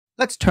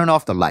Let's turn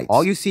off the lights.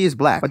 All you see is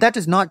black, but that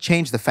does not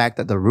change the fact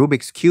that the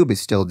Rubik's Cube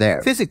is still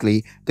there.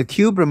 Physically, the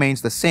cube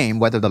remains the same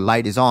whether the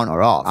light is on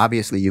or off.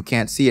 Obviously, you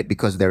can't see it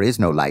because there is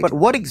no light. But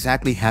what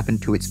exactly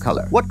happened to its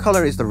color? What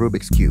color is the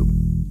Rubik's Cube?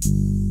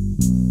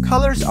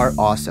 Colors are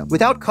awesome.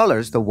 Without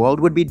colors, the world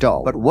would be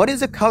dull. But what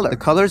is a color? The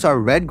colors are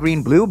red,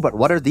 green, blue, but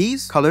what are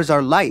these? Colors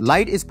are light.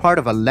 Light is part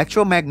of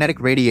electromagnetic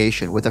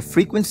radiation with a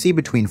frequency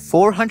between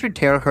 400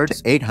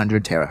 terahertz to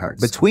 800 terahertz.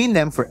 Between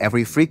them for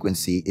every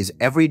frequency is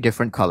every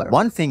different color.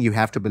 One thing you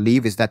have to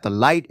believe is that the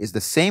light is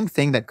the same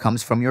thing that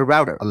comes from your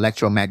router,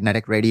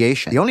 electromagnetic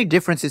radiation. The only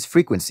difference is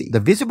frequency. The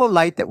visible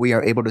light that we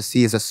are able to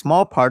see is a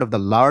small part of the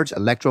large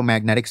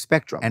electromagnetic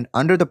spectrum, and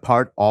under the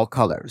part all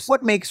colors.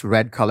 What makes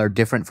red color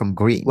different from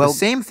green? Well, the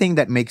same thing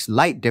that makes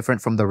light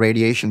different from the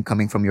radiation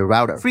coming from your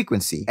router.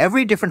 Frequency.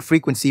 Every different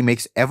frequency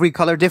makes every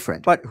color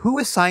different. But who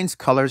assigns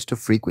colors to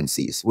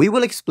frequencies? We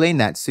will explain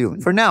that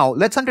soon. For now,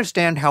 let's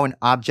understand how an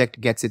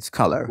object gets its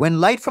color. When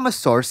light from a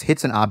source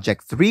hits an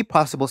object, three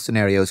possible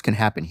scenarios can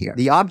happen here.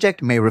 The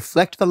object may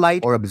reflect the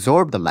light, or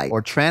absorb the light,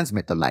 or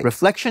transmit the light.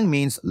 Reflection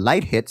means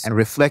light hits and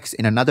reflects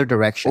in another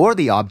direction. Or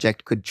the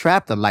object could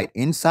trap the light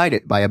inside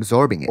it by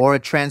absorbing it. Or a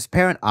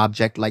transparent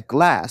object like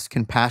glass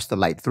can pass the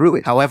light through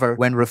it. However,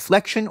 when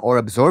reflection or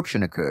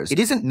absorption occurs, it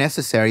isn't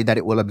necessary that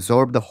it will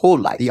absorb the whole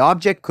light. The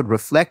object could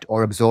reflect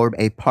or absorb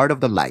a part of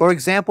the light. For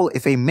example,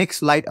 if a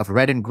mixed light of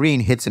red and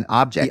green hits an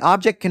object, the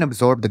object can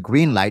absorb the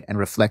green light and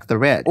reflect the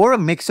red. Or a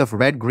mix of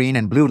red, green,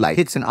 and blue light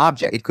hits an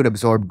object. It could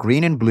absorb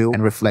green and blue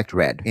and reflect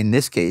red. In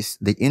this case,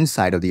 the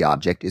inside of the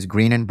object is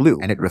green and blue,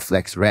 and it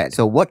reflects red.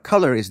 So what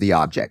color is the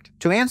object?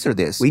 To answer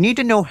this, we need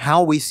to know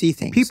how we see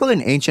things. People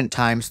in ancient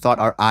times thought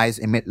our eyes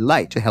emit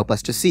light to help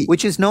us to see,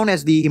 which is known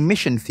as the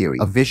emission theory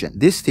of vision.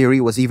 This theory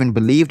was even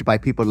believed by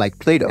people like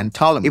Plato and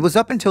Ptolemy. It was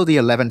up until the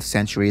 11th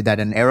century that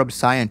an Arab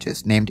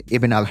scientist named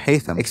Ibn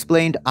al-Haytham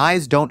explained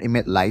eyes don't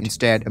emit light,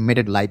 instead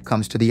emitted light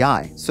comes to the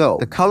eye. So,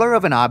 the color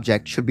of an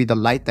object should be the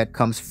light that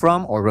comes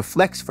from or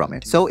reflects from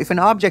it. So, if an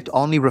object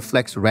only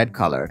reflects red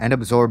color and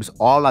absorbs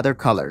all other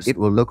colors, it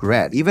will look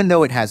red, even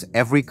though it has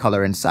every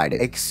color inside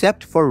it,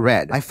 except for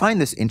red. I find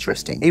this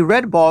interesting. A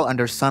red ball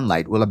under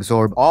sunlight will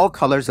absorb all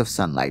colors of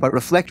sunlight, but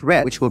reflect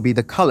red, which will be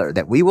the color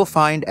that we will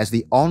find as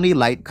the only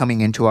light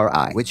coming into our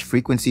eye. Which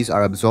frequencies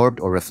are absorbed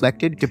or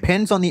reflected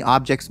depends on the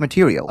object's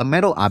material. A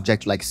metal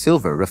object like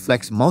silver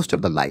reflects most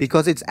of the light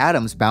because its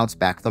atoms bounce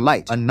back the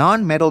light. A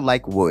non-metal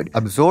like wood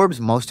absorbs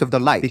most of the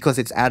light because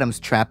its atoms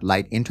trap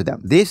light into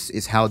them. This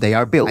is how they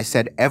are built. I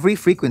said every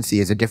frequency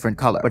is a different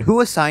color, but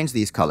who assigns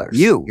these colors?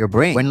 You, your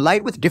brain. When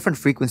light with different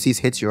frequencies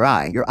hits your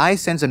eye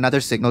sends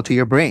another signal to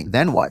your brain.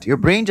 Then what? Your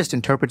brain just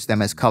interprets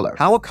them as color.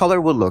 How a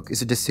color will look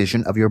is a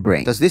decision of your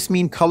brain. Does this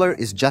mean color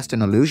is just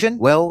an illusion?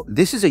 Well,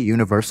 this is a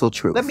universal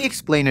truth. Let me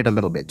explain it a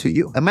little bit to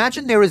you.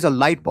 Imagine there is a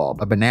light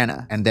bulb, a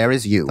banana, and there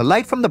is you. The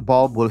light from the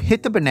bulb will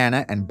hit the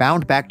banana and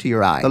bound back to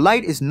your eye. The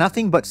light is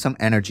nothing but some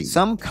energy,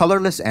 some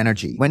colorless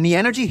energy. When the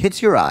energy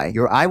hits your eye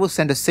will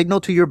send a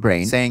signal to your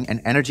brain saying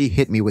an energy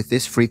hit me with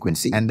this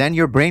frequency, and then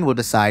your brain will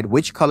decide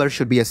which color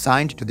should be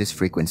assigned to this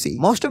frequency.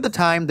 Most of the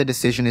time, the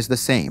decision is the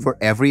same for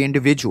every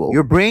individual.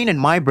 Your brain and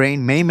my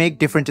brain may make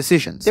different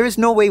decisions. There is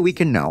no way we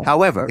can know.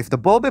 However, if the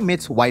bulb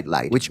emits white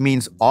light, which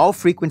means all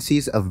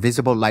frequencies of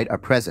visible light are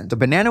present, the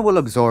banana will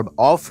absorb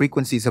all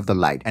frequencies of the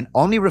light and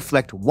only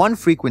reflect one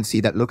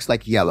frequency that looks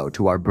like yellow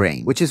to our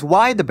brain, which is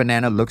why the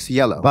banana looks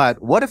yellow.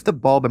 But what if the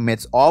bulb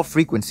emits all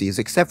frequencies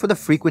except for the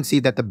frequency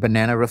that the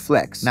banana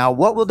reflects? Now,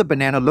 what will the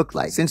banana look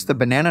like? Since the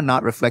banana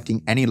not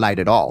reflecting any light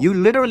at all, you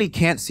literally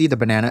can't see the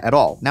banana at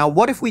all. Now,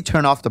 what if we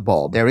turn off the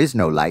bulb? There is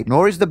no light,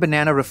 nor is the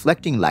banana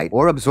reflecting light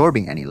or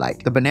absorbing any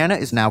light. The banana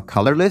is now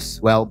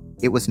colorless? Well,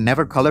 it was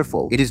never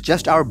colorful. It is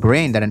just our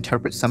brain that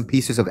interprets some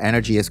pieces of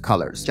energy as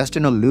colors. Just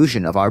an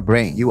illusion of our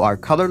brain. You are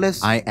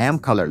colorless, I am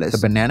colorless,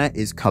 the banana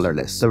is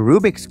colorless. The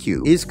Rubik's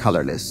Cube is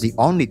colorless. The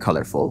only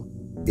colorful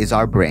is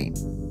our brain.